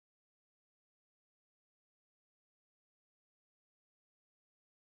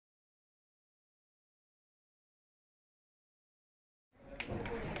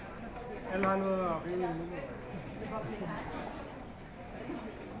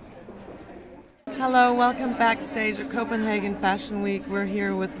Hello, welcome backstage at Copenhagen Fashion Week. We're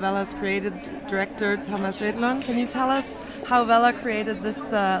here with Wella's creative director, Thomas Edlund. Can you tell us how Wella created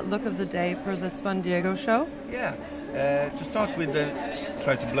this look of the day for the Spun Diego show? Yeah, to start with,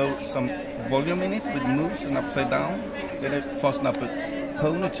 try to blow some volume in it with moves and upside down. Then I fasten up a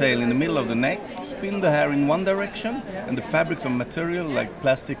ponytail in the middle of the neck, spin the hair in one direction, and the fabrics of material like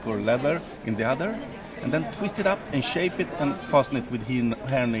plastic or leather in the other. And then twist it up and shape it and fasten it with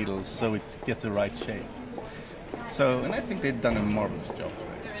hair needles so it gets the right shape. So, and I think they've done a marvelous job.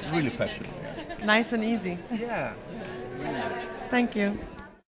 It's really fashionable. Nice and easy. Yeah. Thank you.